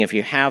If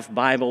you have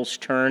Bibles,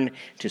 turn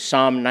to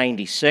Psalm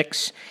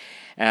 96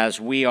 as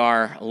we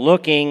are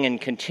looking and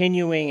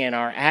continuing in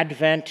our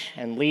Advent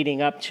and leading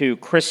up to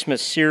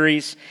Christmas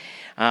series.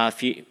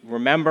 If you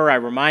remember, I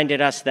reminded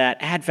us that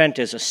Advent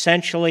is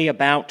essentially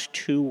about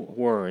two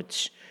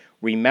words: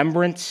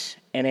 remembrance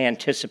and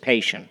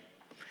anticipation.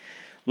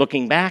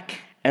 Looking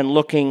back and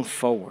looking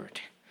forward.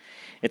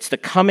 It's the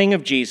coming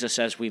of Jesus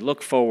as we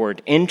look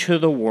forward into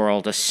the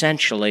world,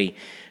 essentially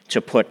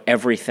to put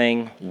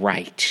everything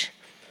right.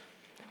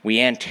 We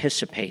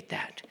anticipate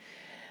that.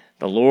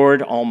 The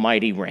Lord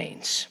Almighty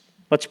reigns.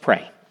 Let's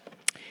pray.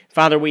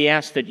 Father, we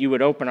ask that you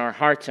would open our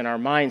hearts and our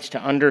minds to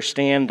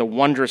understand the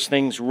wondrous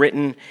things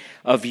written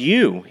of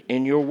you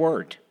in your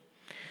word.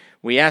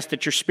 We ask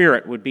that your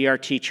Spirit would be our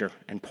teacher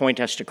and point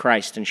us to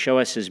Christ and show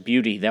us his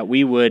beauty, that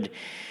we would,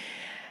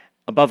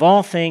 above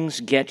all things,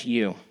 get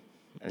you.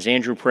 As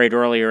Andrew prayed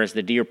earlier, as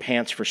the deer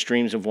pants for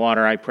streams of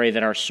water, I pray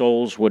that our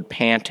souls would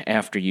pant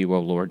after you,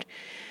 O Lord.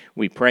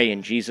 We pray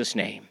in Jesus'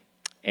 name.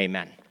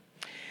 Amen.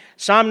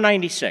 Psalm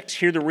 96,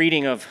 hear the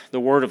reading of the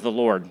word of the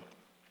Lord.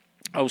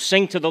 Oh,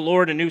 sing to the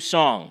Lord a new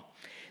song.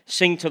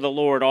 Sing to the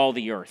Lord all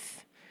the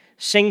earth.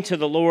 Sing to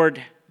the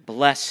Lord,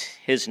 bless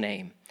his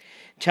name.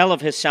 Tell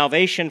of his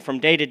salvation from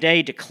day to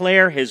day.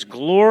 Declare his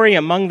glory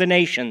among the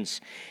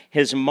nations,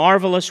 his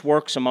marvelous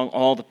works among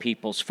all the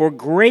peoples. For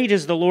great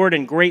is the Lord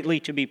and greatly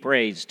to be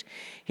praised.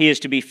 He is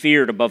to be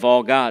feared above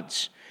all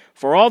gods.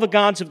 For all the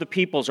gods of the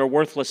peoples are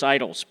worthless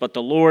idols, but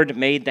the Lord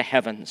made the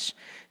heavens.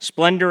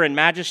 Splendor and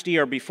majesty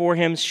are before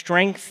him.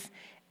 Strength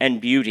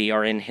and beauty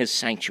are in his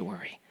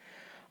sanctuary.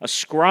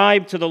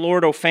 Ascribe to the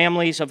Lord, O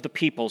families of the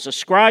peoples.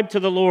 Ascribe to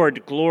the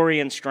Lord glory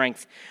and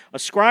strength.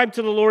 Ascribe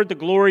to the Lord the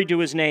glory due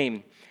his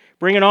name.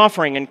 Bring an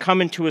offering and come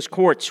into his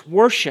courts.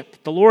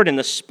 Worship the Lord in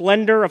the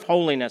splendor of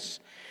holiness.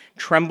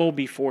 Tremble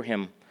before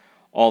him,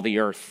 all the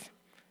earth.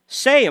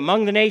 Say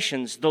among the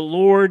nations, the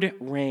Lord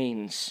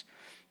reigns.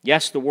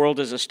 Yes, the world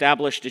is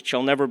established, it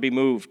shall never be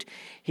moved.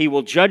 He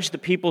will judge the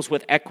peoples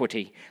with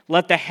equity.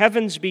 Let the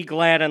heavens be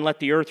glad and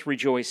let the earth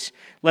rejoice.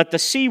 Let the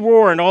sea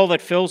roar and all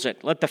that fills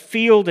it. Let the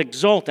field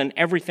exult and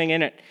everything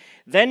in it.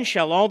 Then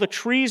shall all the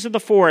trees of the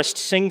forest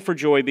sing for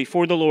joy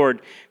before the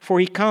Lord, for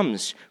he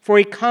comes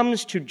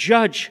to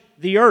judge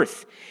the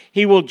earth.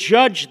 He will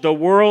judge the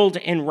world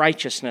in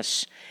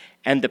righteousness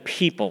and the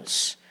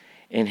peoples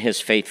in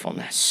his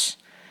faithfulness.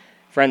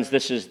 Friends,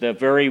 this is the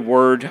very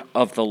word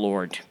of the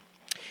Lord.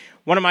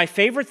 One of my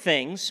favorite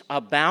things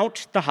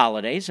about the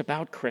holidays,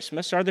 about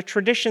Christmas, are the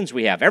traditions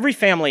we have. Every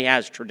family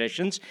has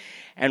traditions,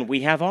 and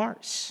we have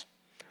ours.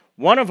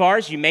 One of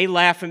ours, you may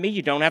laugh at me,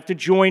 you don't have to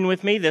join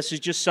with me. This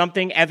is just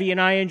something Evie and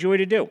I enjoy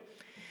to do.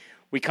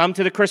 We come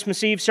to the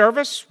Christmas Eve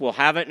service. We'll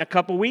have it in a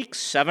couple weeks,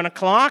 7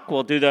 o'clock.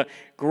 We'll do the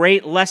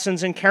great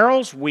lessons and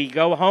carols. We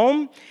go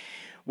home.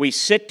 We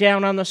sit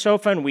down on the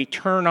sofa, and we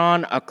turn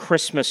on A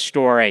Christmas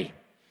Story.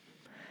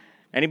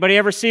 Anybody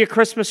ever see A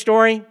Christmas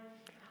Story?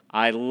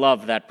 I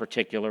love that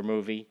particular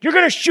movie. You're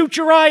going to shoot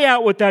your eye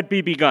out with that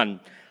BB gun.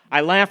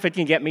 I laugh, it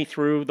can get me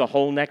through the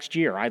whole next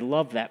year. I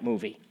love that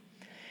movie.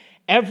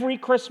 Every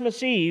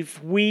Christmas Eve,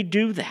 we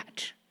do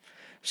that.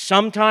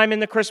 Sometime in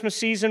the Christmas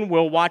season,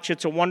 we'll watch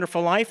It's a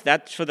Wonderful Life.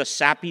 That's for the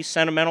sappy,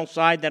 sentimental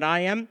side that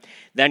I am.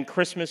 Then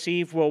Christmas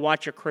Eve, we'll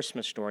watch A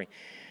Christmas Story.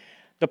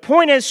 The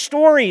point is,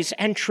 stories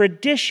and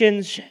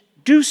traditions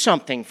do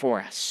something for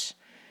us.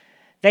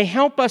 They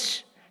help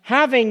us.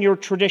 Having your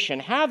tradition,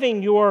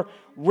 having your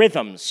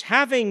rhythms,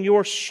 having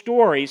your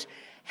stories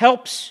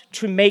helps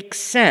to make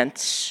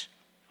sense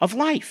of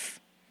life.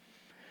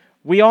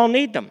 We all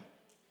need them.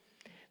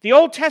 The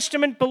Old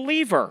Testament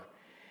believer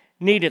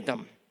needed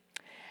them.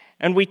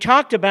 And we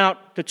talked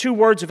about the two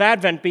words of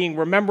Advent being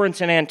remembrance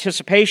and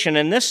anticipation.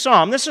 And this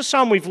is a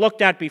psalm we've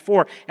looked at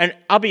before, and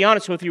I'll be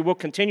honest with you, we'll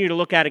continue to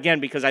look at again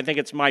because I think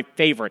it's my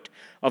favorite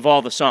of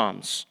all the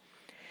psalms.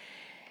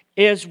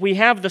 Is we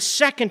have the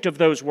second of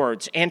those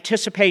words,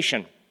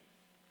 anticipation.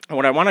 And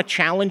what I want to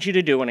challenge you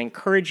to do and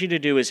encourage you to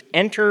do is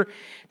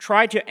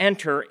try to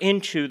enter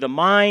into the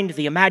mind,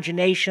 the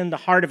imagination, the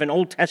heart of an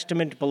Old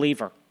Testament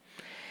believer.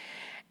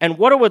 And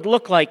what it would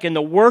look like in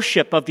the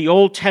worship of the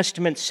Old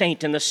Testament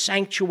saint in the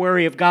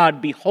sanctuary of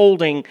God,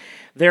 beholding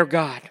their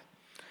God.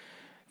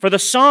 For the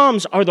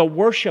Psalms are the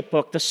worship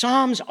book. The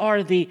Psalms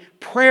are the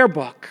prayer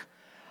book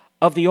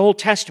of the Old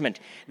Testament.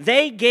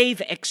 They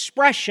gave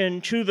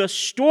expression to the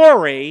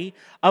story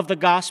of the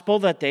gospel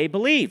that they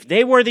believed.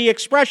 They were the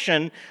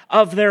expression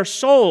of their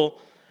soul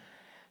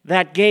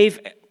that gave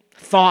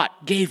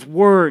thought, gave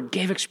word,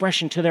 gave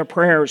expression to their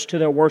prayers, to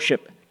their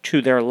worship,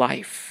 to their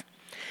life.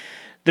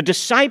 The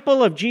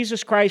disciple of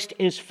Jesus Christ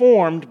is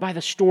formed by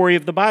the story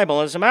of the Bible.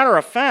 As a matter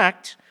of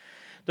fact,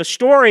 the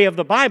story of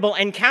the Bible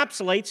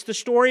encapsulates the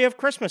story of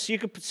Christmas. You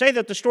could say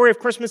that the story of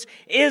Christmas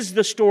is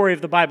the story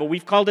of the Bible.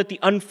 We've called it the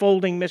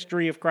unfolding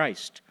mystery of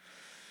Christ.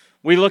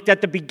 We looked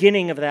at the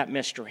beginning of that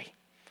mystery.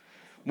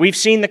 We've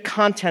seen the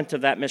content of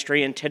that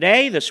mystery. And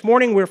today, this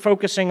morning, we're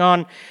focusing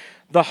on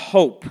the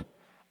hope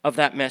of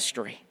that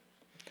mystery.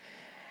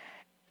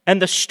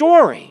 And the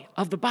story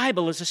of the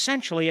Bible is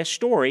essentially a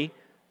story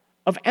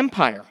of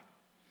empire,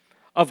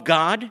 of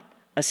God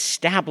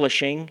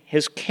establishing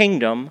his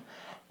kingdom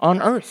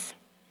on earth,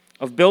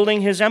 of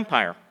building his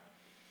empire.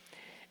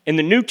 In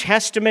the New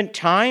Testament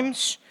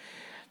times,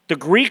 the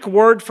Greek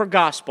word for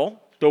gospel,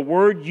 the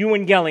word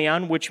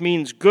euangelion, which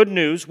means good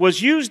news,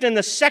 was used in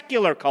the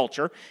secular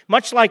culture,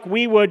 much like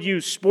we would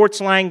use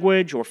sports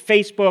language or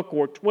Facebook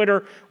or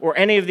Twitter or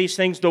any of these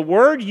things. The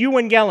word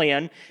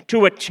euangelion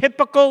to a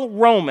typical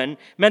Roman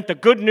meant the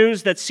good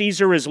news that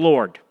Caesar is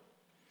Lord.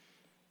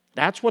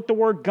 That's what the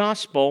word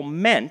gospel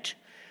meant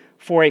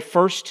for a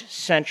first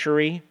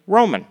century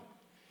Roman.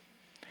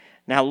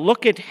 Now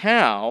look at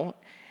how,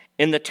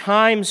 in the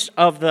times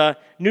of the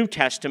New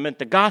Testament,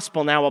 the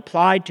gospel now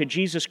applied to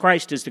Jesus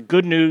Christ is the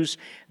good news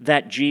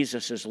that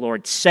Jesus is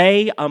Lord.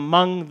 Say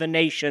among the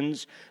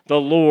nations, the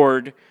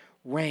Lord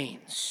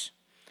reigns.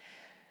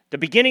 The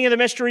beginning of the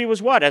mystery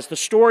was what? As the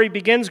story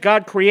begins,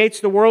 God creates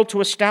the world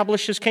to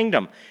establish his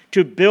kingdom,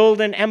 to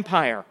build an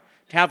empire,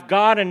 to have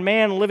God and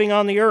man living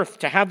on the earth,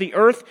 to have the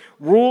earth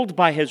ruled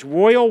by his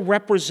royal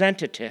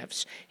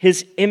representatives,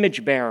 his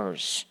image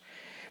bearers,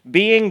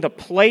 being the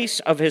place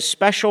of his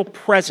special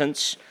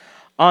presence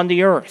on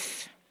the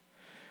earth.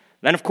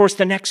 Then, of course,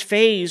 the next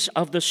phase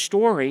of the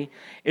story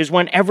is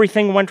when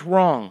everything went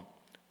wrong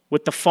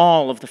with the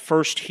fall of the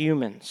first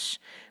humans.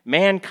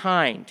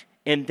 Mankind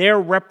and their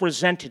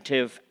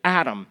representative,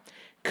 Adam,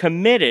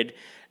 committed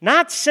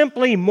not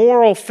simply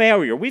moral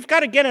failure. We've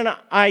got to get an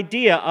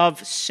idea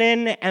of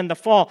sin and the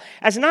fall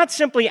as not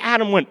simply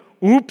Adam went,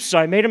 oops,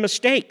 I made a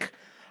mistake.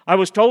 I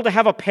was told to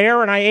have a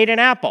pear and I ate an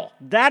apple.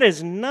 That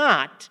is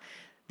not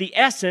the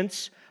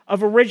essence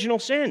of original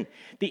sin.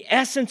 The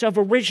essence of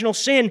original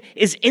sin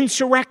is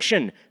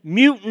insurrection,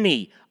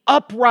 mutiny,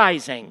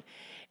 uprising.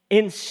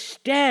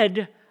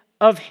 Instead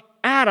of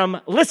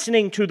Adam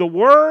listening to the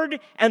word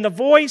and the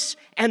voice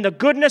and the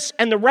goodness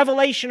and the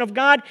revelation of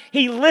God,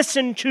 he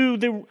listened to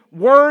the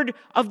word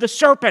of the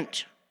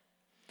serpent.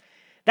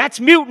 That's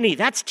mutiny,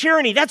 that's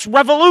tyranny, that's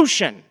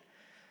revolution.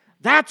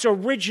 That's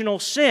original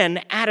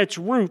sin at its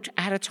root,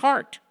 at its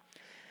heart.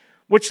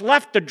 Which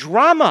left the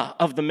drama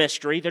of the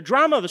mystery, the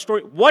drama of the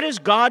story. What is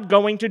God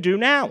going to do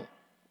now?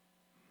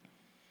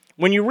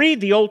 When you read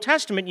the Old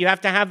Testament, you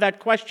have to have that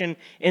question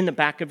in the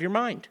back of your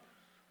mind.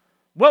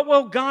 What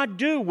will God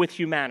do with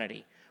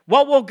humanity?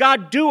 What will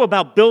God do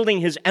about building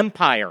his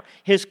empire,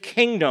 his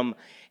kingdom,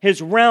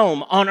 his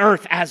realm on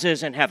earth as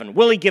is in heaven?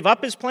 Will he give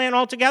up his plan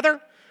altogether?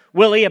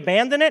 Will he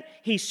abandon it?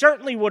 He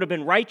certainly would have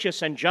been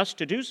righteous and just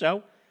to do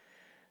so.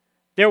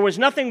 There was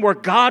nothing where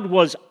God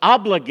was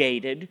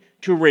obligated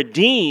to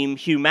redeem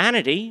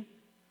humanity.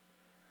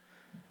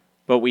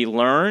 But we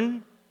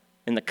learn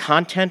in the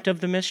content of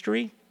the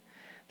mystery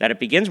that it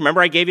begins,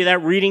 remember I gave you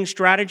that reading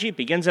strategy, it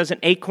begins as an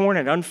acorn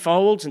and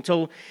unfolds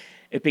until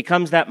it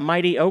becomes that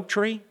mighty oak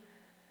tree.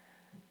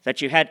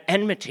 That you had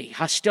enmity,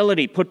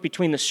 hostility put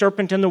between the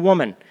serpent and the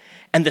woman,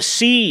 and the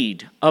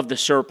seed of the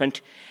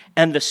serpent,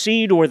 and the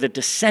seed or the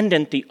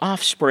descendant, the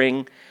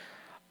offspring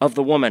of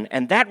the woman.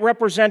 And that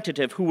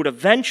representative, who would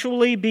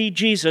eventually be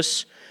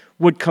Jesus,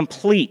 would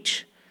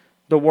complete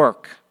the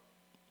work.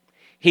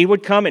 He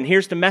would come, and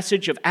here's the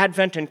message of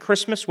Advent and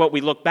Christmas, what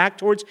we look back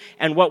towards,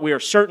 and what we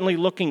are certainly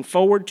looking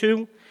forward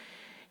to.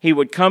 He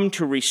would come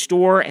to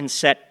restore and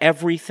set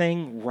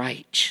everything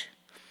right.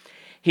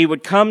 He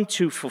would come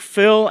to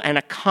fulfill and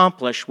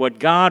accomplish what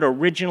God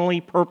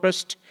originally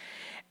purposed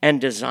and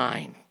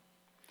designed.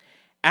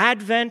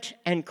 Advent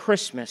and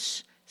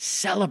Christmas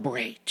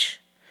celebrate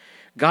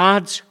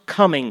God's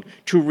coming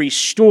to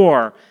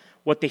restore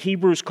what the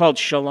Hebrews called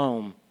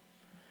shalom.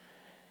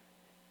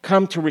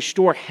 Come to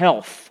restore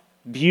health,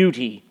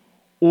 beauty,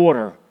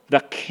 order, the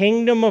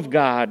kingdom of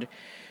God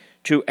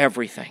to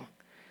everything.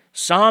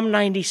 Psalm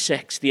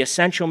 96, the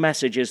essential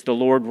message is the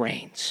Lord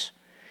reigns.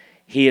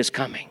 He is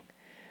coming.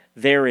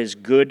 There is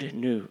good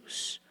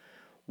news.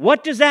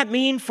 What does that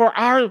mean for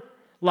our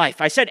life?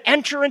 I said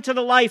enter into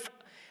the life,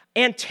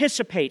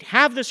 anticipate,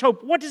 have this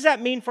hope. What does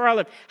that mean for our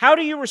life? How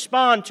do you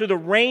respond to the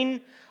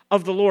reign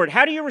of the Lord?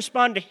 How do you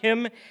respond to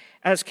him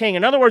as king?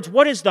 In other words,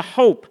 what is the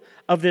hope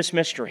of this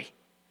mystery?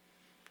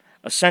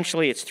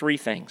 Essentially, it's three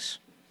things.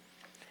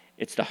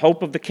 It's the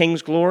hope of the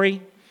king's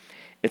glory,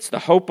 it's the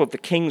hope of the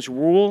king's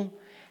rule,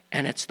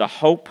 and it's the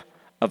hope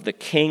of the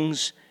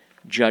king's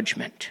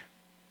judgment.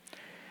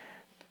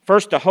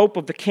 First, the hope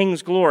of the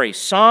king's glory.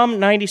 Psalm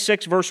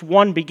 96 verse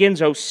 1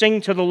 begins, "Oh, sing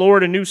to the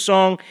Lord a new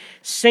song.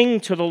 Sing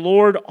to the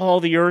Lord all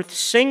the earth.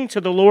 Sing to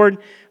the Lord,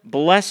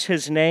 bless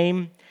his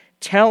name.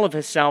 Tell of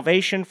his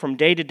salvation from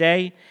day to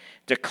day.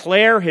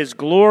 Declare his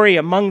glory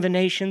among the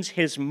nations,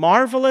 his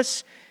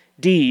marvelous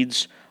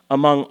deeds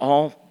among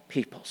all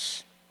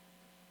peoples."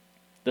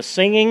 The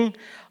singing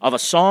of a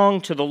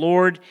song to the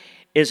Lord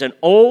is an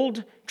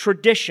old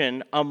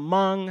tradition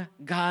among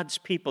God's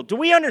people. Do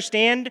we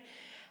understand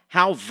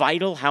how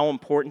vital, how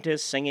important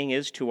singing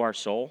is to our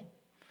soul?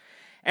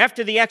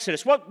 After the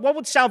Exodus, what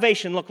would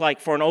salvation look like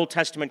for an Old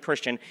Testament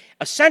Christian?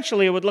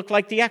 Essentially, it would look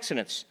like the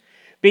Exodus.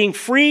 Being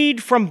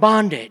freed from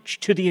bondage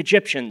to the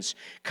Egyptians,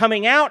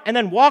 coming out and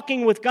then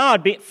walking with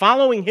God,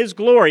 following his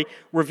glory,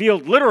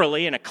 revealed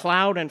literally in a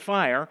cloud and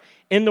fire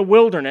in the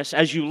wilderness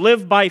as you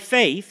live by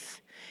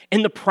faith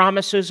in the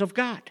promises of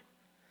God.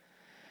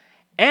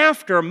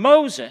 After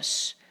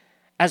Moses,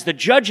 as the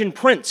judge and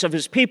prince of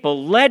his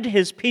people, led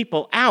his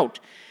people out,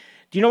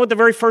 do you know what the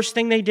very first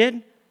thing they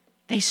did?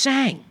 They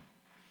sang.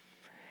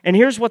 And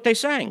here's what they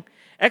sang.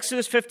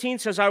 Exodus 15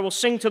 says, I will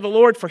sing to the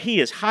Lord, for he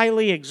is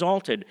highly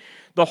exalted.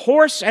 The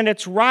horse and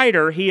its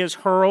rider he has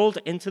hurled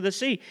into the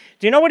sea.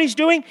 Do you know what he's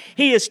doing?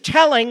 He is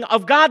telling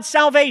of God's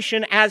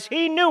salvation as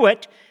he knew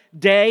it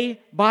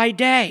day by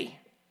day.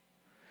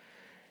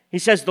 He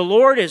says, the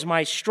Lord is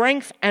my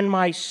strength and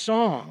my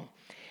song.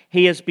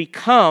 He has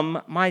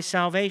become my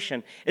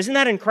salvation. Isn't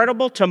that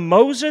incredible? To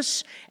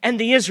Moses and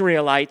the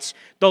Israelites,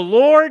 the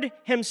Lord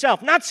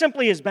himself, not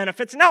simply his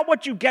benefits, not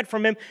what you get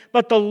from him,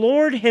 but the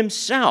Lord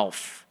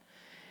himself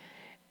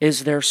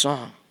is their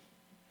song.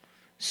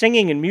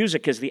 Singing and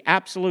music is the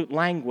absolute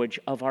language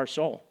of our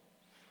soul.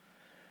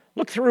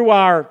 Look through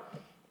our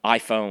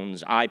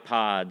iPhones,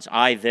 iPods,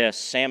 iThis,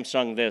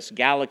 Samsung this,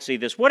 Galaxy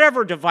this,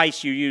 whatever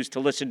device you use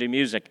to listen to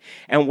music,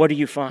 and what do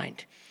you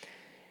find?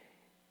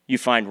 You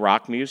find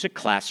rock music,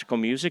 classical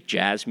music,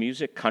 jazz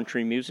music,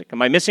 country music.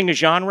 Am I missing a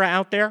genre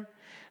out there?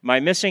 Am I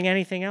missing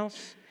anything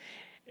else?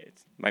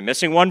 Am I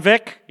missing one,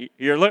 Vic?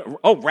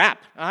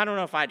 Rap. I don't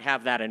know if I'd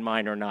have that in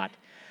mind or not.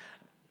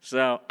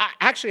 So,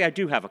 I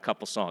do have a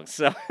couple songs,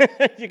 so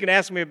you can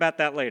ask me about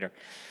that later.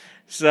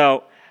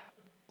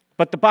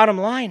 But the bottom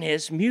line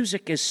is,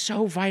 music is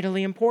so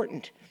vitally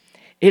important.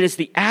 It is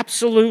the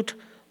absolute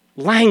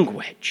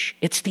language.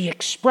 It's the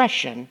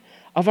expression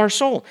of our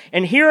soul.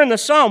 And here in the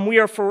psalm, we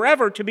are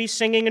forever to be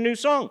singing a new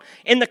song.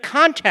 In the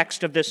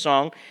context of this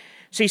song,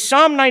 see,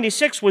 Psalm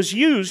 96 was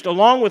used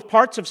along with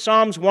parts of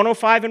Psalms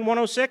 105 and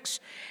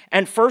 106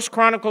 and 1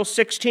 Chronicles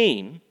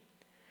 16.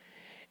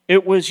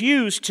 It was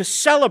used to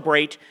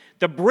celebrate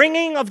the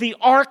bringing of the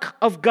ark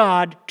of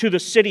God to the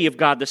city of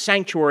God, the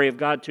sanctuary of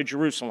God, to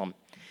Jerusalem.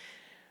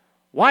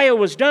 Why it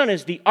was done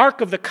is the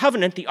Ark of the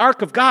Covenant, the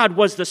Ark of God,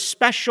 was the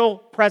special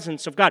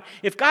presence of God.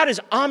 If God is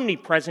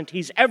omnipresent,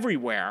 he's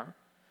everywhere.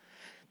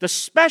 The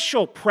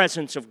special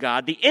presence of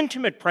God, the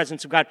intimate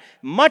presence of God,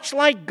 much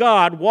like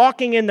God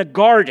walking in the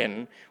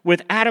garden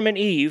with Adam and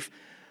Eve,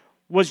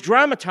 was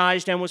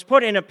dramatized and was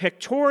put in a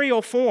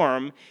pictorial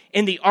form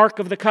in the Ark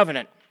of the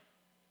Covenant.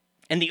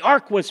 And the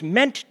ark was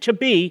meant to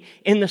be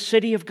in the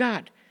city of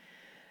God.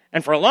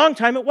 And for a long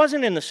time, it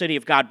wasn't in the city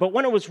of God. But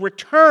when it was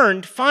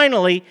returned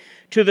finally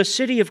to the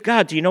city of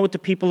God, do you know what the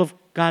people of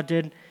God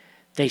did?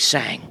 They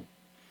sang.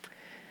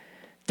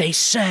 They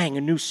sang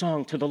a new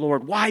song to the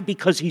Lord. Why?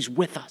 Because he's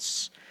with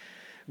us.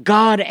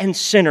 God and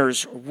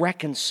sinners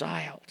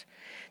reconciled.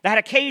 That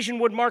occasion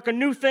would mark a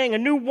new thing, a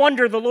new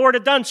wonder the Lord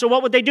had done. So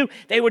what would they do?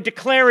 They would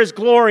declare his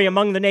glory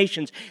among the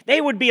nations.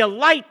 They would be a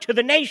light to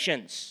the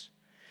nations.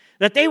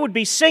 That they would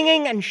be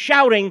singing and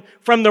shouting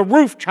from the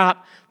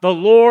rooftop, the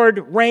Lord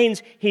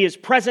reigns. He is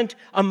present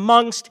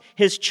amongst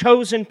his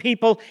chosen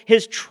people,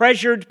 his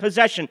treasured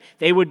possession.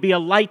 They would be a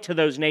light to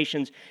those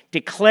nations,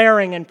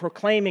 declaring and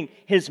proclaiming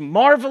his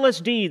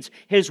marvelous deeds,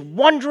 his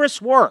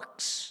wondrous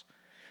works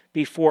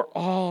before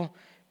all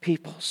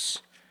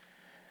peoples.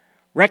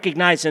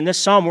 Recognize in this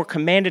psalm we're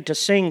commanded to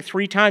sing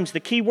 3 times. The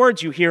key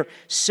words you hear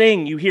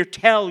sing, you hear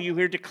tell, you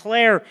hear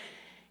declare,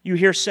 you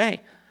hear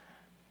say.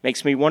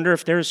 Makes me wonder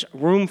if there's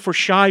room for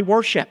shy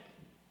worship.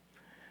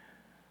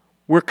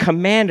 We're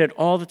commanded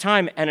all the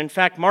time. And in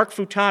fact, Mark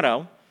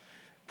Futato,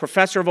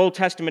 professor of Old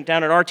Testament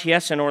down at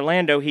RTS in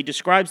Orlando, he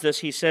describes this.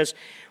 He says,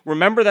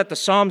 remember that the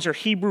Psalms are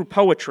Hebrew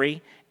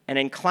poetry, and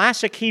in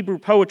classic Hebrew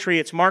poetry,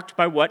 it's marked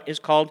by what is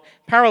called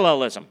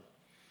parallelism.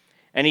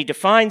 And he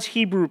defines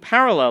Hebrew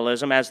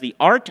parallelism as the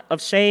art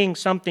of saying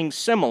something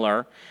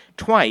similar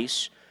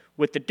twice,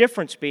 with the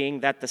difference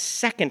being that the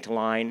second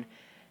line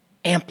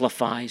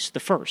amplifies the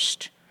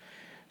first.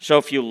 So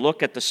if you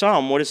look at the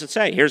psalm, what does it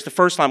say? Here's the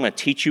first line. I'm going to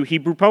teach you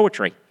Hebrew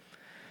poetry.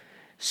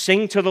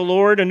 Sing to the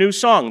Lord a new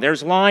song.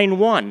 There's line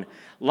 1.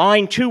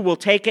 Line 2 will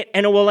take it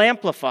and it will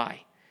amplify.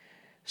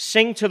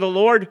 Sing to the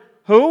Lord,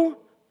 who?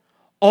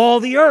 All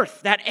the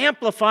earth. That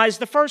amplifies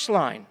the first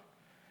line.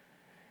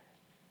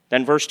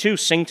 Then verse 2,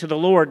 sing to the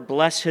Lord,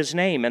 bless his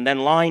name. And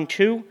then line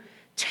 2,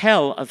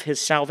 tell of his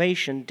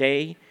salvation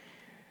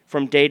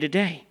from day to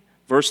day.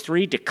 Verse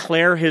 3,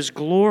 declare his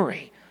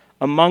glory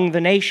among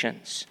the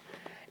nations.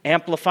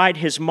 Amplified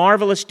his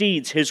marvelous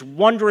deeds, his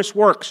wondrous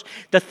works,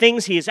 the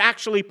things he has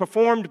actually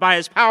performed by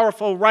his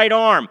powerful right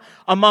arm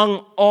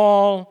among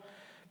all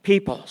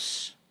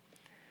peoples.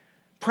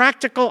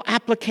 Practical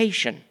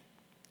application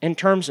in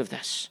terms of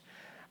this.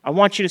 I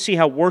want you to see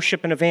how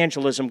worship and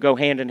evangelism go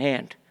hand in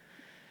hand.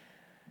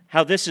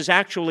 How this is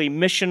actually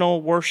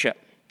missional worship.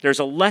 There's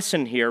a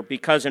lesson here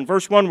because in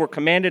verse 1 we're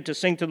commanded to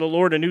sing to the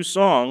Lord a new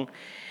song.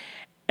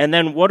 And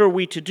then what are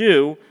we to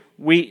do?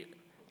 We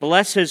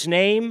bless his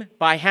name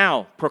by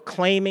how?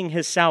 Proclaiming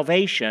his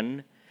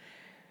salvation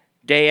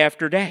day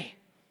after day.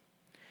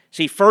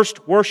 See,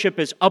 first worship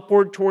is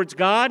upward towards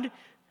God.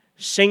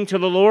 Sing to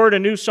the Lord a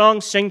new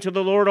song. Sing to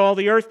the Lord all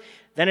the earth.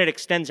 Then it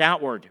extends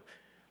outward.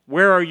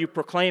 Where are you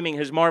proclaiming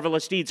his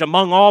marvelous deeds?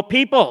 Among all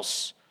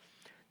peoples.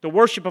 The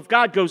worship of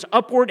God goes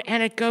upward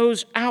and it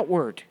goes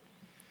outward.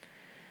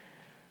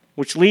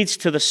 Which leads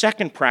to the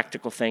second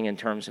practical thing in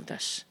terms of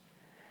this.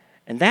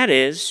 And that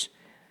is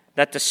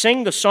that to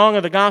sing the song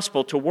of the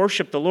gospel, to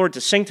worship the Lord,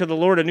 to sing to the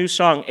Lord a new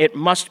song, it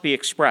must be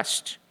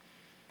expressed.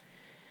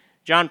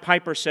 John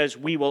Piper says,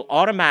 we will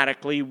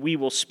automatically, we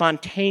will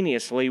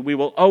spontaneously, we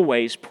will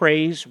always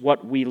praise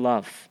what we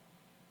love.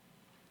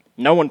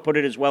 No one put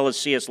it as well as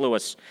C.S.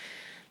 Lewis.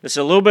 This is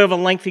a little bit of a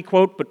lengthy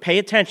quote, but pay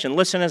attention.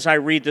 Listen as I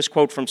read this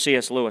quote from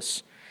C.S.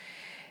 Lewis.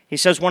 He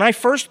says, when I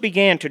first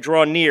began to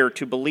draw near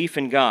to belief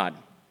in God,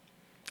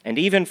 and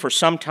even for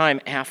some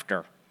time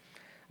after,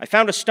 I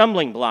found a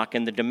stumbling block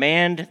in the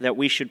demand that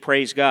we should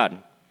praise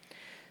God.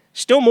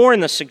 Still more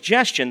in the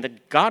suggestion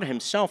that God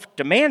himself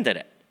demanded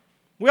it.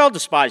 We all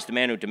despise the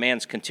man who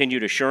demands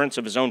continued assurance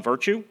of his own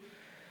virtue.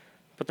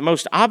 But the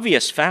most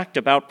obvious fact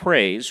about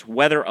praise,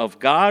 whether of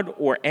God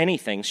or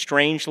anything,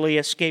 strangely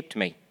escaped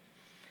me.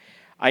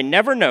 I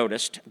never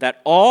noticed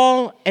that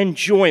all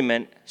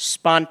enjoyment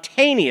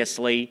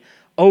spontaneously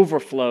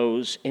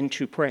overflows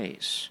into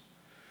praise.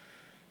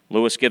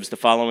 Lewis gives the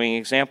following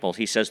example.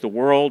 He says, the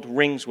world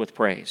rings with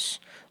praise.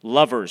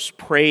 Lovers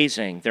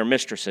praising their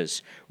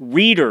mistresses.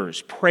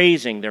 Readers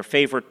praising their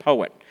favorite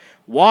poet.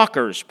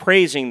 Walkers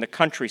praising the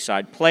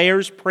countryside.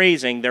 Players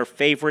praising their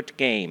favorite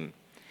game.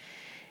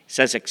 He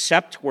says,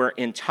 except where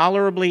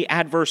intolerably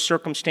adverse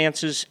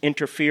circumstances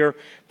interfere,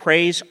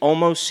 praise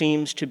almost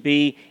seems to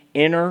be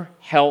inner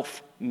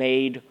health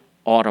made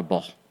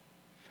audible.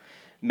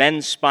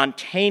 Men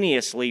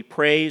spontaneously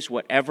praise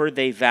whatever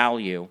they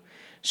value,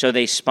 so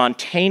they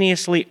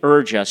spontaneously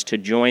urge us to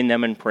join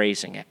them in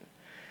praising it.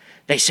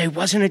 They say,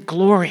 wasn't it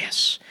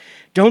glorious?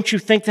 Don't you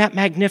think that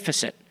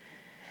magnificent?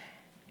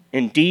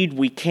 Indeed,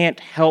 we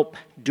can't help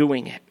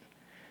doing it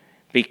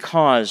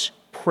because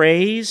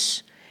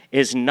praise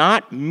is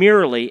not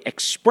merely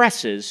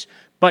expresses,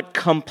 but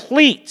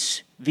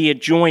completes the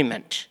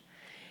enjoyment.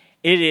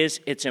 It is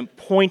its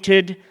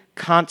appointed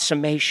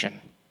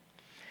consummation.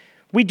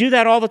 We do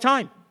that all the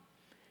time.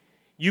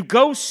 You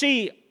go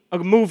see a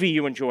movie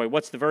you enjoy.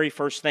 What's the very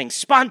first thing?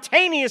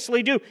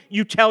 Spontaneously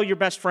you tell your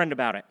best friend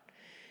about it.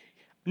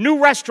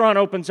 New restaurant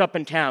opens up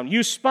in town.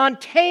 You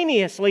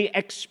spontaneously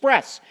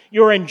express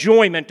your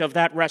enjoyment of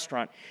that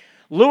restaurant.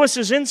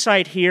 Lewis's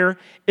insight here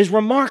is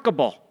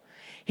remarkable.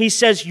 He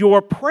says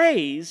your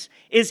praise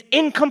is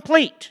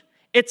incomplete.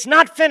 It's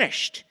not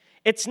finished.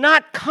 It's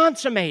not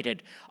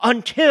consummated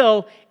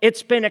until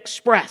it's been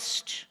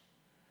expressed.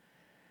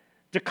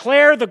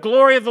 Declare the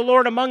glory of the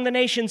Lord among the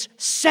nations.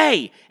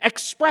 Say,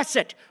 express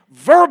it,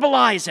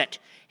 verbalize it,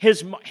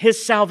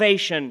 his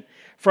salvation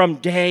from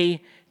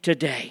day to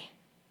day.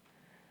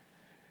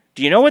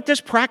 Do you know what this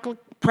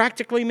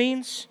practically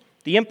means?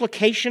 The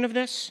implication of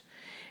this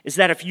is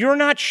that if you're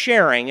not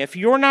sharing, if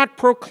you're not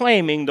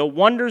proclaiming the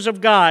wonders of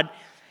God,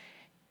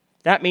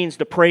 that means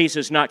the praise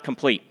is not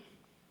complete.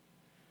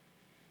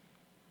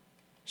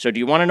 So do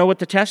you want to know what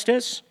the test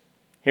is?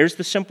 Here's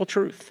the simple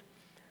truth.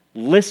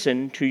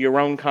 Listen to your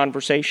own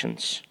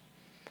conversations.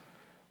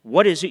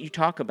 What is it you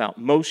talk about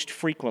most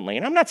frequently?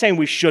 And I'm not saying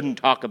we shouldn't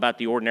talk about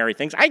the ordinary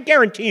things. I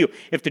guarantee you,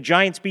 if the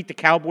Giants beat the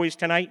Cowboys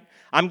tonight,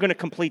 I'm going to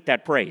complete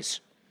that praise.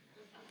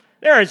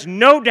 There is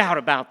no doubt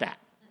about that.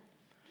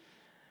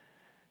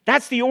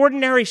 That's the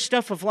ordinary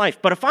stuff of life.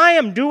 But if I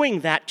am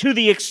doing that to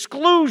the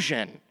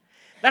exclusion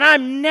that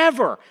I'm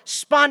never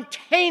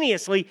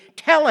spontaneously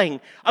telling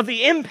of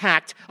the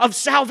impact of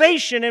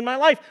salvation in my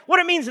life, what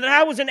it means that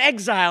I was in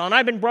exile and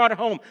I've been brought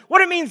home,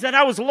 what it means that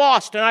I was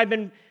lost and I've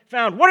been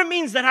found, what it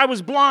means that I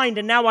was blind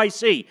and now I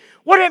see,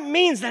 what it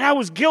means that I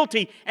was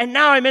guilty and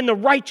now I'm in the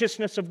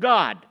righteousness of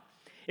God.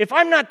 If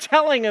I'm not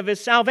telling of his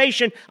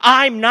salvation,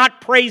 I'm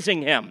not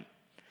praising him.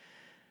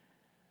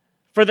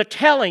 For the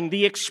telling,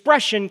 the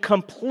expression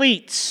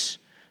completes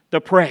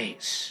the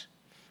praise.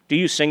 Do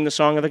you sing the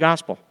song of the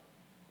gospel?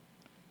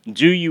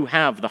 Do you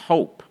have the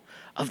hope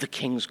of the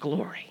King's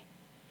glory?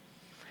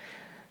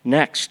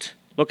 Next,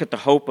 look at the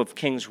hope of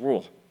King's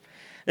rule.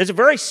 It's a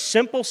very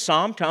simple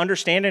psalm to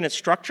understand in its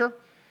structure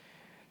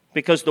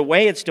because the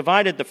way it's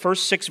divided, the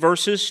first 6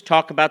 verses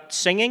talk about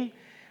singing.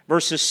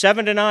 Verses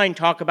 7 to 9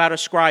 talk about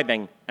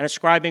ascribing. And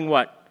ascribing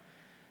what?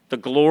 The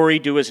glory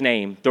due his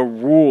name, the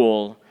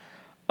rule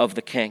of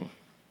the King.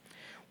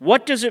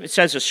 What does it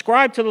says?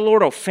 Ascribe to the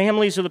Lord, O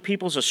families of the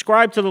peoples.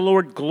 Ascribe to the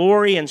Lord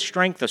glory and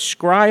strength.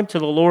 Ascribe to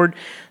the Lord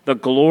the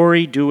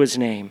glory due his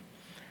name.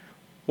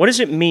 What does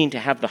it mean to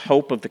have the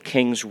hope of the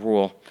King's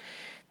rule?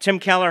 Tim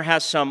Keller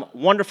has some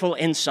wonderful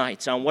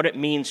insights on what it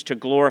means to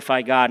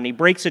glorify God, and he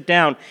breaks it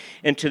down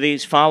into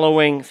these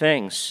following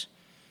things.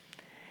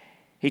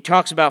 He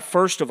talks about,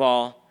 first of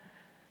all,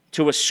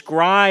 to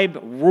ascribe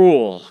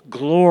rule,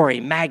 glory,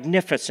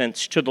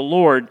 magnificence to the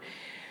Lord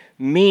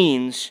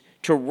means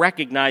to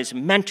recognize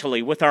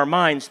mentally with our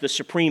minds the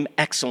supreme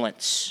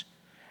excellence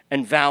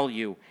and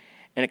value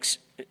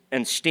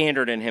and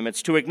standard in him.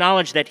 It's to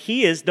acknowledge that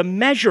he is the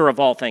measure of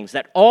all things,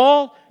 that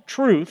all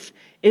truth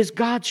is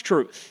God's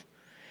truth.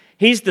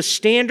 He's the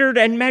standard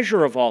and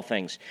measure of all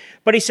things.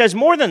 But he says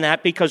more than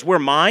that because we're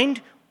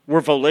mind, we're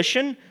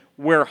volition,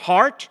 we're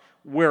heart,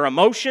 we're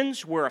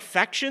emotions, we're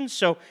affections.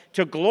 So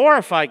to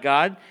glorify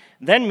God,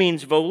 then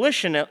means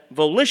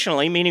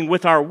volitionally, meaning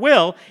with our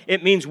will.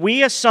 It means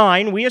we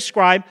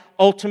ascribe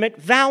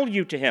ultimate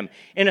value to him.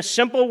 In a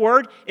simple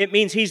word, it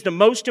means he's the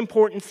most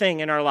important thing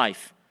in our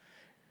life.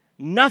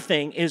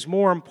 Nothing is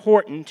more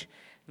important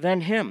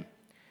than him.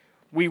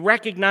 We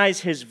recognize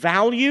his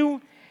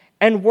value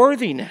and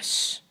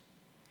worthiness.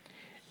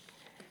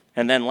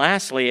 And then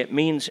lastly, it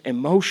means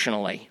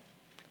emotionally,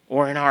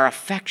 or in our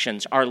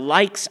affections, our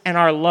likes and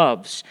our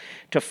loves,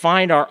 to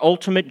find our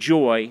ultimate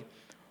joy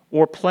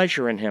or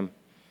pleasure in him.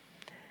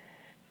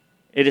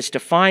 It is to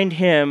find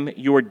him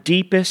your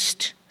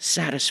deepest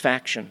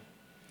satisfaction.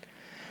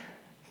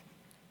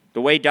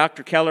 The way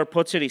Dr. Keller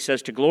puts it, he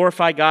says, to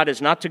glorify God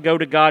is not to go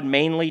to God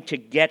mainly to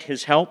get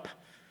his help,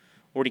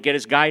 or to get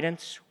his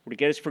guidance, or to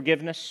get his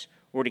forgiveness,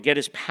 or to get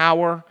his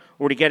power,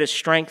 or to get his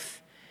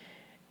strength.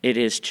 It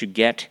is to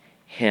get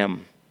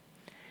him.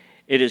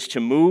 It is to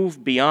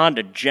move beyond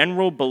a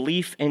general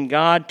belief in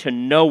God to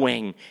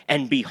knowing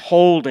and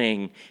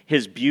beholding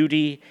his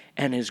beauty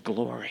and his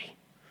glory.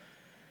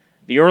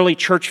 The early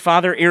church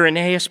father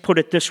Irenaeus put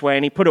it this way,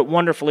 and he put it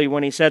wonderfully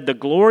when he said, the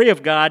glory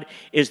of God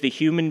is the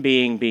human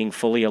being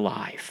fully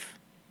alive.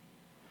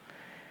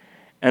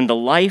 And the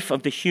life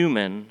of the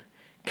human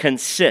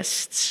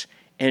consists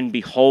in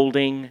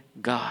beholding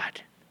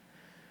God.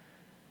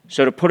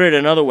 So to put it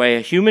another way,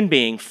 a human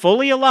being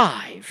fully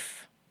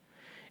alive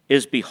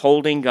is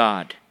beholding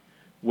God,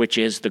 which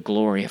is the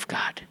glory of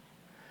God.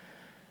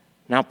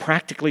 Now,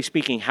 practically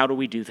speaking, how do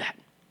we do that?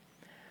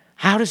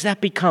 How does that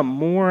become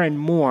more and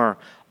more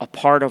a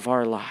part of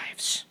our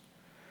lives?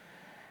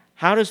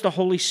 How does the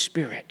Holy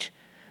Spirit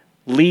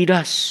lead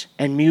us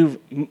and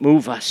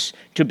move us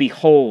to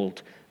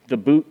behold the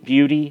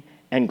beauty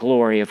and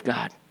glory of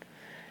God?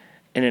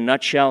 In a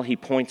nutshell, he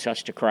points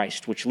us to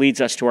Christ, which leads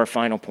us to our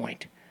final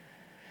point.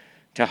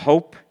 To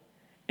hope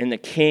in the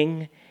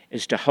King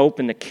is to hope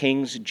in the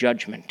King's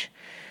judgment.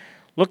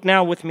 Look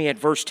now with me at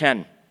verse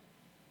 10.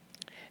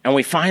 And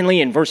we finally,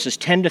 in verses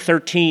 10 to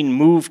 13,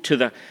 move to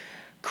the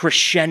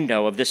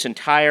crescendo of this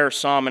entire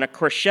psalm. And a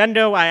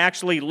crescendo, I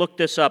actually looked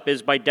this up,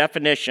 is by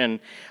definition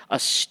a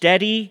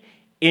steady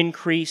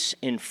increase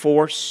in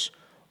force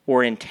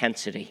or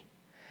intensity.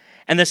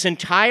 And this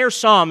entire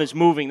psalm is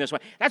moving this way.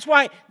 That's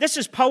why this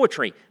is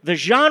poetry. The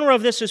genre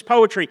of this is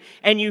poetry.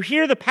 And you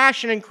hear the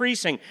passion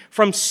increasing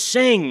from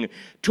sing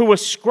to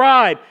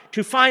ascribe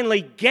to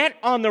finally get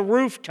on the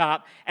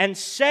rooftop and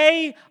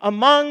say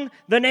among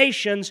the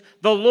nations,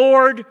 the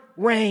Lord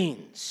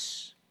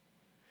reigns.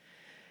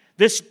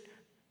 This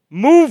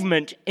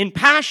movement in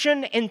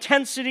passion,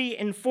 intensity,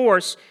 and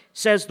force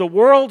says the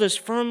world is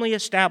firmly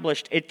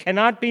established. It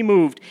cannot be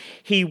moved.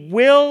 He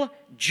will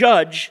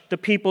judge the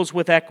peoples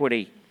with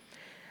equity.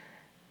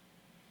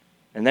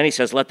 And then he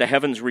says, let the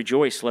heavens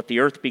rejoice, let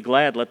the earth be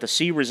glad, let the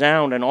sea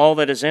resound and all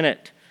that is in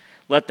it.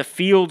 Let the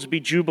fields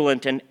be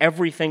jubilant and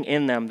everything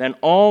in them. Then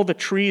all the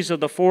trees of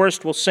the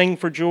forest will sing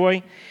for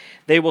joy.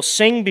 They will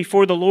sing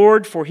before the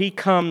Lord, for he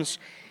comes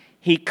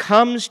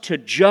to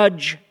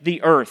judge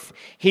the earth.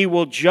 He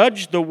will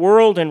judge the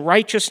world in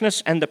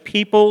righteousness and the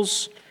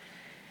peoples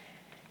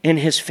in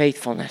his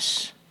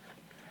faithfulness.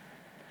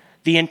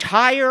 The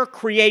entire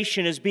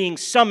creation is being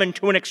summoned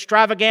to an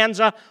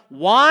extravaganza.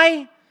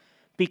 Why?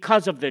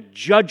 Because of the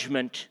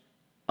judgment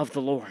of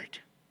the Lord.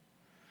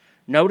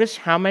 Notice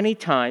how many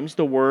times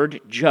the word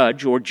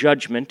judge or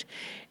judgment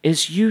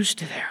is used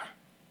there.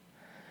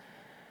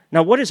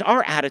 Now, what is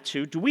our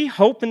attitude? Do we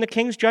hope in the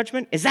King's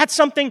judgment? Is that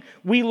something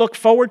we look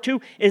forward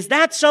to? Is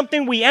that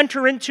something we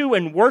enter into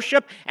and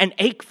worship and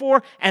ache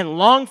for and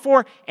long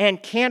for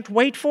and can't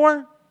wait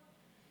for?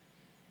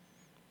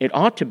 It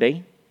ought to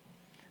be,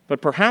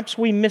 but perhaps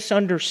we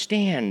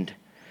misunderstand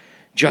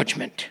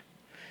judgment.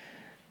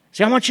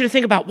 See, I want you to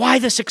think about why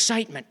this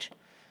excitement.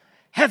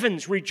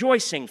 Heavens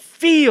rejoicing,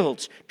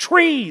 fields,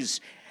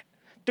 trees,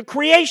 the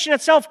creation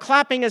itself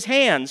clapping his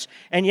hands,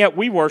 and yet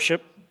we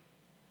worship.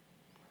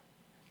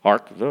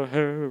 Hark the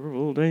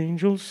herald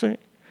angels sing.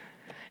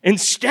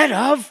 Instead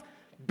of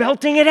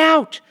belting it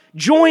out,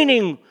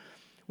 joining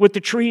with the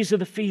trees of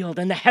the field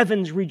and the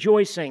heavens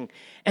rejoicing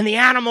and the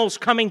animals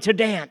coming to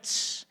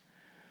dance.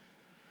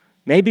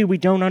 Maybe we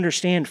don't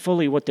understand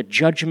fully what the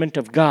judgment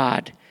of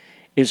God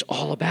is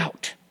all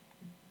about.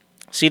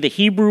 See, the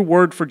Hebrew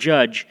word for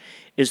judge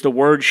is the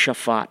word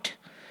shaphat.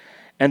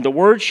 And the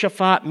word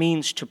shaphat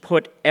means to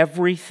put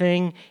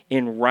everything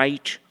in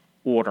right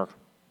order.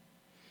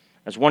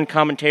 As one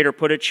commentator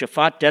put it,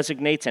 shaphat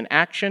designates an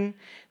action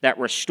that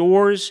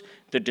restores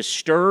the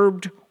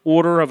disturbed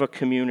order of a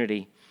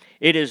community.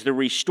 It is the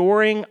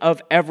restoring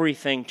of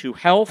everything to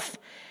health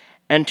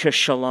and to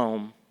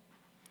shalom.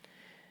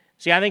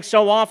 See, I think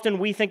so often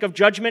we think of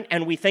judgment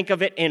and we think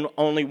of it in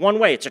only one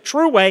way. It's a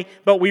true way,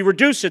 but we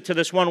reduce it to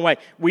this one way.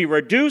 We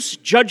reduce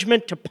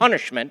judgment to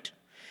punishment,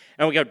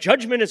 and we go,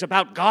 judgment is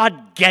about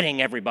God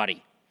getting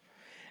everybody.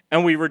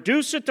 And we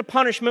reduce it to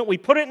punishment. We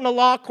put it in the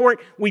law court.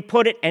 We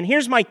put it, and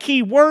here's my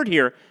key word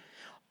here,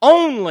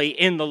 only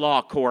in the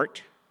law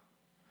court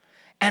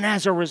And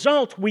as a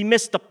result, we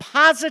miss the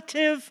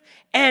positive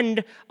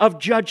end of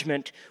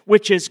judgment,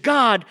 which is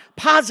God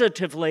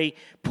positively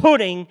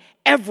putting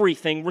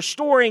everything,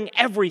 restoring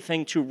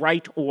everything to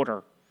right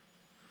order,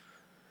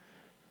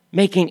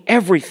 making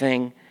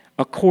everything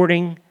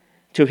according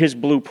to his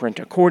blueprint,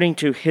 according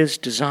to his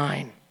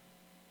design.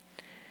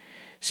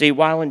 See,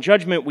 while in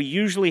judgment we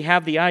usually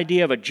have the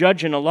idea of a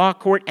judge in a law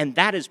court, and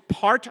that is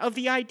part of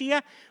the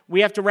idea,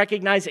 we have to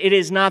recognize it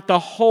is not the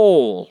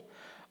whole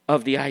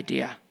of the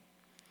idea.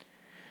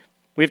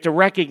 We have to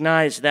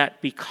recognize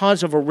that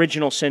because of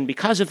original sin,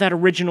 because of that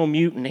original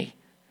mutiny,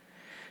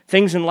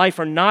 things in life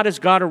are not as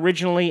God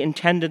originally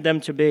intended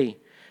them to be.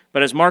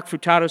 But as Mark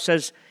Futato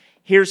says,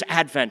 here's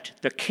Advent.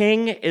 The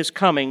King is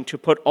coming to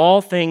put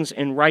all things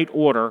in right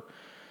order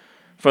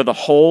for the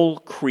whole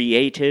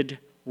created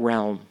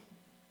realm.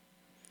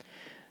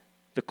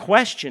 The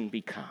question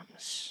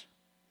becomes,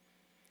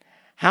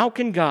 how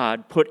can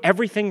God put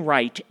everything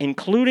right,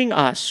 including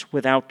us,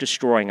 without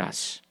destroying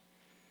us?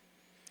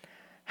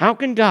 How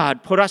can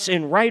God put us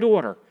in right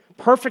order,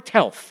 perfect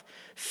health,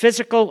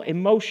 physical,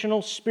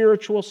 emotional,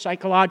 spiritual,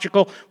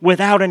 psychological,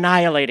 without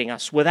annihilating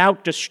us,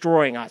 without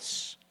destroying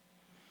us?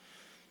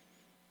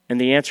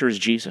 And the answer is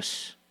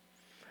Jesus,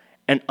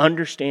 and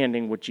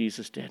understanding what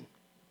Jesus did.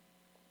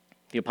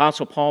 The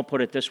Apostle Paul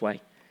put it this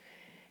way.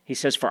 He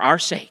says, for our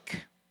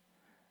sake,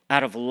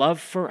 out of love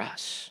for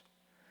us,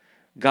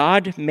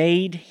 God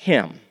made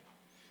him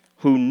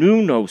who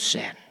knew no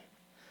sin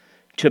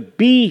to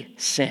be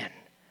sin,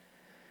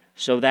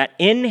 so that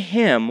in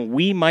him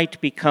we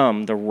might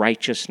become the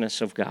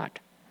righteousness of God.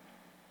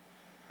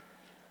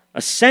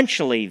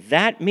 Essentially,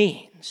 that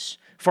means,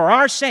 for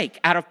our sake,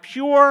 out of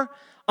pure,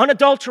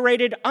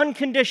 unadulterated,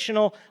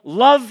 unconditional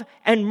love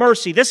and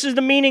mercy, this is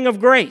the meaning of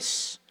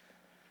grace.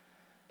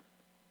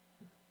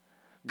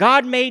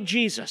 God made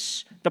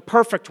Jesus the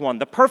perfect one,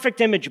 the perfect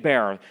image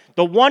bearer,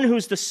 the one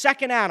who's the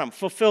second Adam,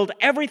 fulfilled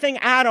everything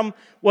Adam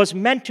was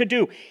meant to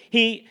do.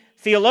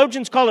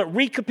 Theologians call it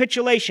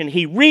recapitulation.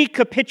 He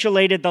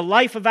recapitulated the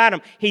life of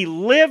Adam. He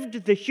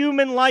lived the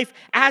human life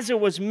as it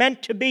was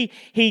meant to be.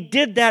 He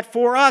did that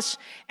for us.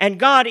 And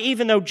God,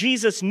 even though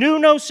Jesus knew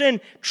no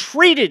sin,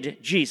 treated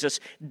Jesus,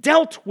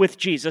 dealt with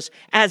Jesus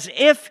as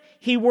if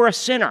he were a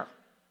sinner,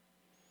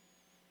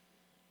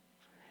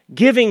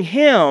 giving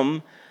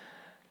him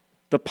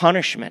the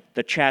punishment,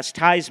 the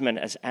chastisement,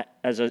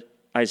 as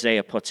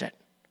Isaiah puts it.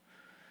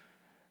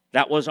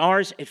 That was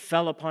ours, it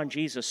fell upon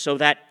Jesus, so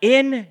that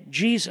in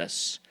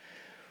Jesus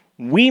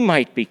we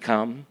might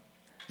become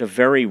the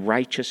very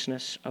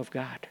righteousness of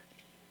God.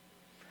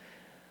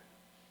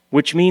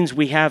 Which means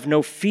we have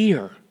no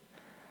fear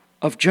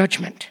of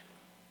judgment.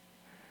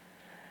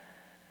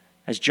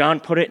 As John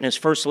put it in his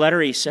first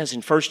letter, he says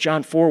in 1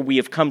 John 4, we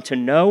have come to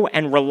know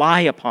and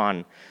rely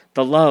upon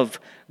the love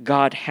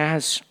God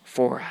has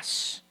for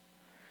us.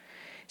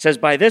 He says,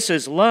 by this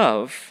is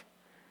love,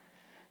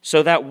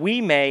 so that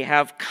we may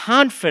have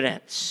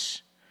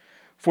confidence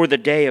for the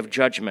day of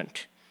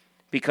judgment,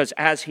 because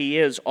as he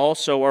is,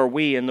 also are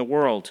we in the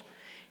world.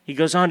 He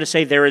goes on to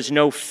say, there is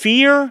no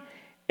fear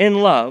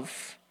in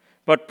love,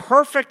 but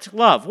perfect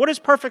love. What is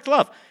perfect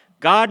love?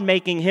 God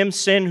making him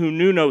sin who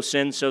knew no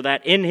sin, so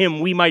that in him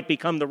we might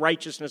become the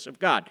righteousness of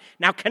God.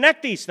 Now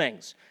connect these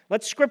things.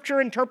 Let Scripture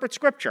interpret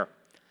Scripture.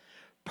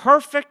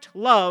 Perfect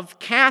love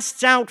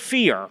casts out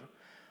fear.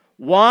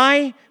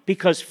 Why?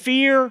 Because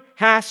fear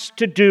has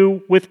to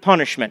do with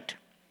punishment.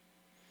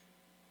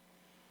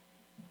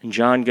 And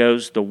John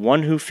goes, the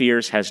one who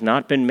fears has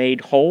not been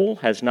made whole,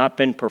 has not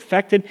been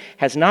perfected,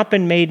 has not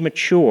been made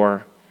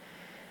mature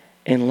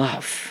in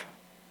love.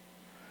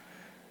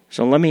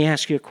 So let me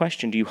ask you a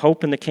question. Do you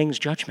hope in the King's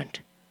judgment?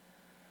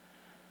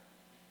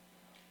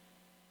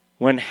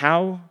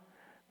 How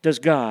does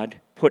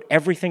God put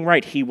everything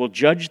right? He will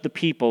judge the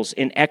peoples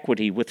in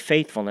equity with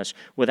faithfulness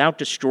without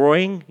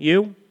destroying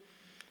you.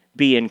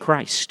 Be in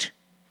Christ.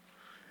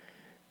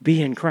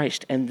 Be in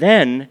Christ. And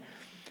then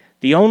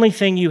the only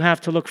thing you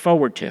have to look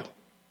forward to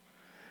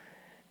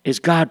is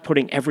God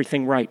putting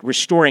everything right,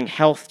 restoring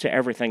health to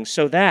everything,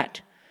 so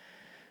that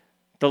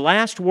the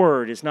last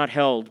word is not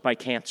held by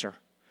cancer.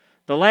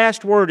 The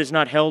last word is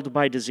not held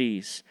by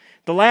disease.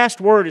 The last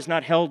word is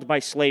not held by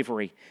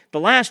slavery. The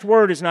last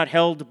word is not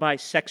held by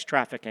sex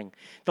trafficking.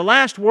 The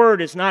last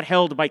word is not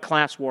held by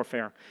class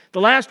warfare. The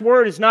last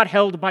word is not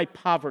held by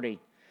poverty.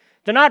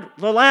 The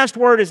last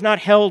word is not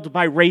held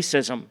by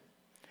racism.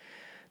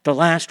 The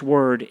last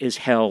word is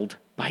held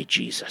by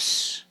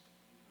Jesus.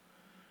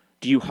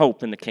 Do you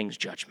hope in the King's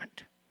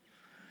judgment?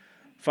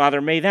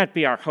 Father, may that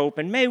be our hope,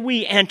 and may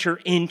we enter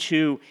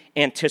into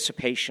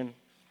anticipation.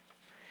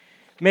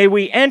 May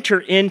we enter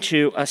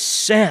into a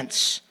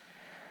sense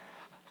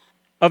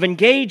of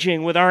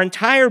engaging with our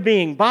entire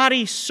being,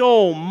 body,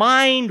 soul,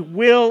 mind,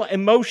 will,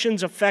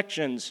 emotions,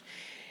 affections,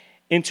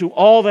 into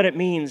all that it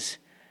means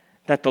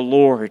that the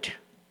Lord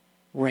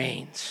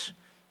reigns.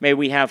 May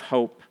we have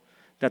hope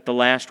that the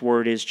last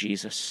word is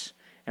Jesus,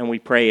 and we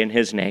pray in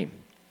his name.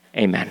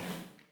 Amen.